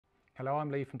Hello,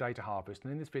 I'm Lee from Data Harvest,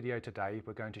 and in this video today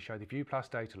we're going to show the View Plus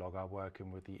data logger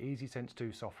working with the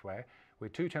EasySense2 software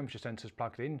with two temperature sensors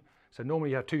plugged in. So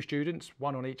normally you have two students,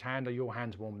 one on each hand. Are your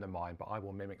hands warmer than mine? But I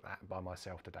will mimic that by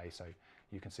myself today so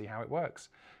you can see how it works.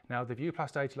 Now the View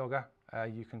Plus data logger,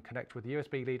 you can connect with the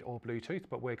USB lead or Bluetooth,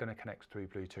 but we're going to connect through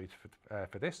Bluetooth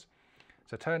for this.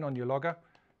 So turn on your logger,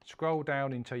 scroll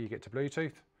down until you get to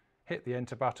Bluetooth, hit the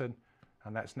enter button,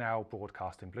 and that's now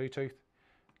broadcasting Bluetooth.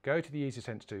 Go to the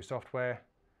EasySense2 software,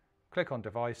 click on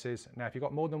devices. Now if you've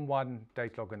got more than one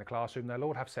data logger in the classroom, they'll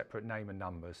all have separate name and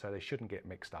numbers, so they shouldn't get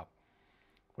mixed up.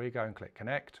 We go and click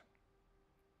connect.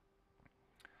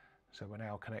 So we're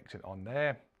now connected on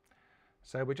there.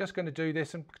 So we're just going to do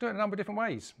this and do it a number of different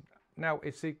ways. Now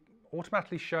it's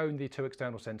automatically shown the two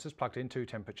external sensors plugged in, two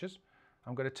temperatures.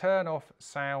 I'm going to turn off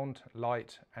sound,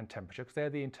 light and temperature because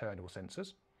they're the internal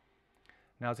sensors.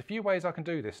 Now there's a few ways I can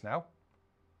do this now.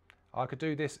 I could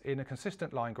do this in a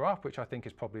consistent line graph, which I think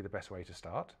is probably the best way to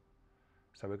start.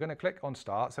 So we're going to click on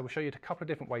start. So we'll show you a couple of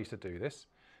different ways to do this.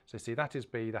 So see, that is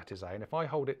B, that is A. And if I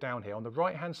hold it down here on the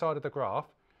right hand side of the graph,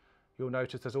 you'll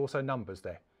notice there's also numbers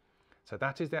there. So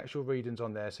that is the actual readings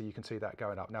on there. So you can see that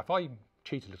going up. Now, if I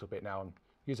cheat a little bit now and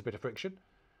use a bit of friction,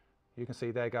 you can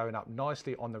see they're going up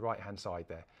nicely on the right hand side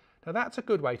there. Now that's a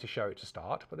good way to show it to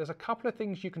start, but there's a couple of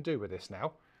things you can do with this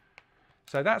now.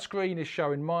 So that screen is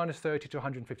showing -30 to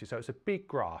 150, so it's a big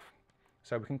graph.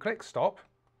 So we can click stop,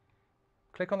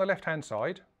 click on the left hand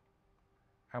side,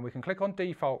 and we can click on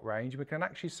default range. We can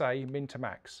actually say min to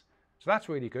max. So that's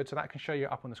really good, so that can show you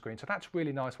up on the screen. So that's a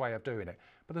really nice way of doing it.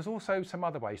 But there's also some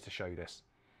other ways to show this.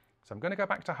 So I'm going to go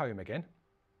back to home again.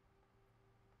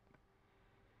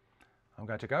 I'm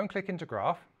going to go and click into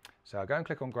graph. So I'll go and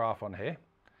click on graph on here.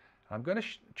 I'm going to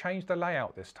change the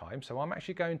layout this time. So I'm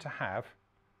actually going to have,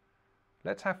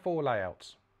 let's have 4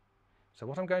 layouts. So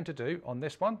what I'm going to do on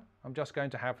this one, I'm just going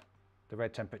to have the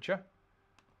red temperature.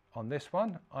 On this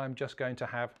one, I'm just going to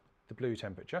have the blue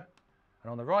temperature.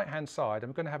 And on the right hand side,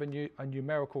 I'm going to have a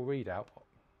numerical readout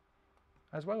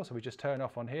as well. So we just turn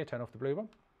off on here, turn off the blue one.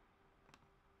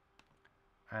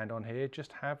 And on here,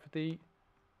 just have the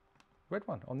red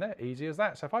one on there, easy as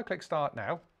that. So if I click start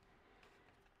now,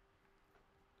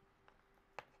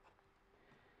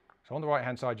 so on the right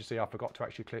hand side, you see I forgot to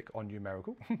actually click on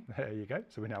numerical. There you go,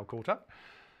 so we're now caught up.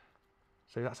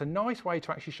 So that's a nice way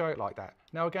to actually show it like that.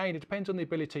 Now again, it depends on the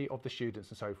ability of the students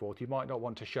and so forth. You might not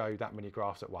want to show that many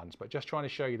graphs at once, but just trying to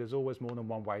show you there's always more than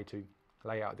one way to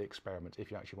lay out the experiment if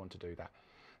you actually want to do that.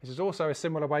 This is also a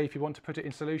similar way if you want to put it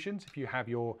in solutions. If you have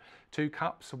your 2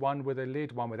 cups, one with a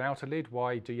lid, one without a lid,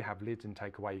 why do you have lids and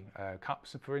take away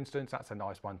cups, for instance? That's a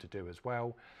nice one to do as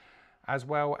well as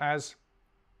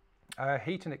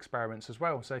heating experiments as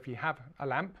well. So if you have a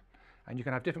lamp and you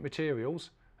can have different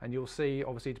materials, and you'll see,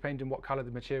 obviously, depending on what colour the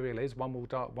material is, one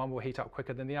will heat up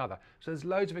quicker than the other. So there's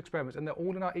loads of experiments, and they're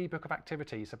all in our ebook of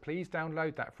activities. So please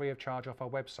download that free of charge off our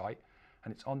website,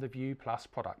 and it's on the View Plus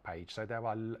product page. So there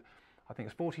are, I think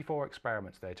it's 44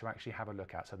 experiments there to actually have a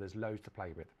look at. So there's loads to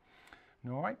play with.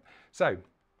 All right. So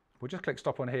we'll just click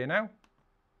stop on here now.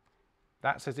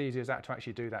 That's as easy as that to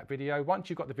actually do that video.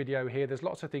 Once you've got the video here, there's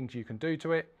lots of things you can do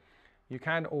to it. You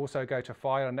can also go to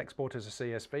File and export as a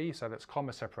CSV, so that's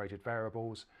comma separated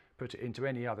variables, put it into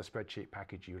any other spreadsheet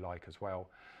package you like as well.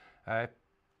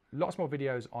 Lots more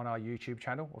videos on our YouTube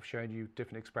channel of showing you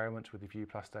different experiments with the View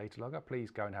Plus data logger.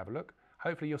 Please go and have a look.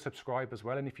 Hopefully you'll subscribe as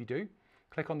well, and if you do,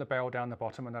 click on the bell down the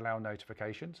bottom and allow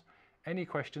notifications. Any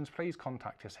questions, please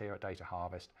contact us here at Data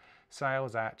Harvest,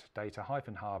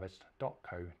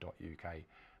 sales@data-harvest.co.uk.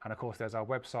 And of course, there's our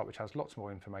website, which has lots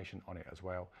more information on it as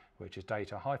well, which is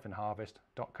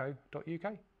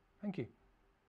data-harvest.co.uk. Thank you.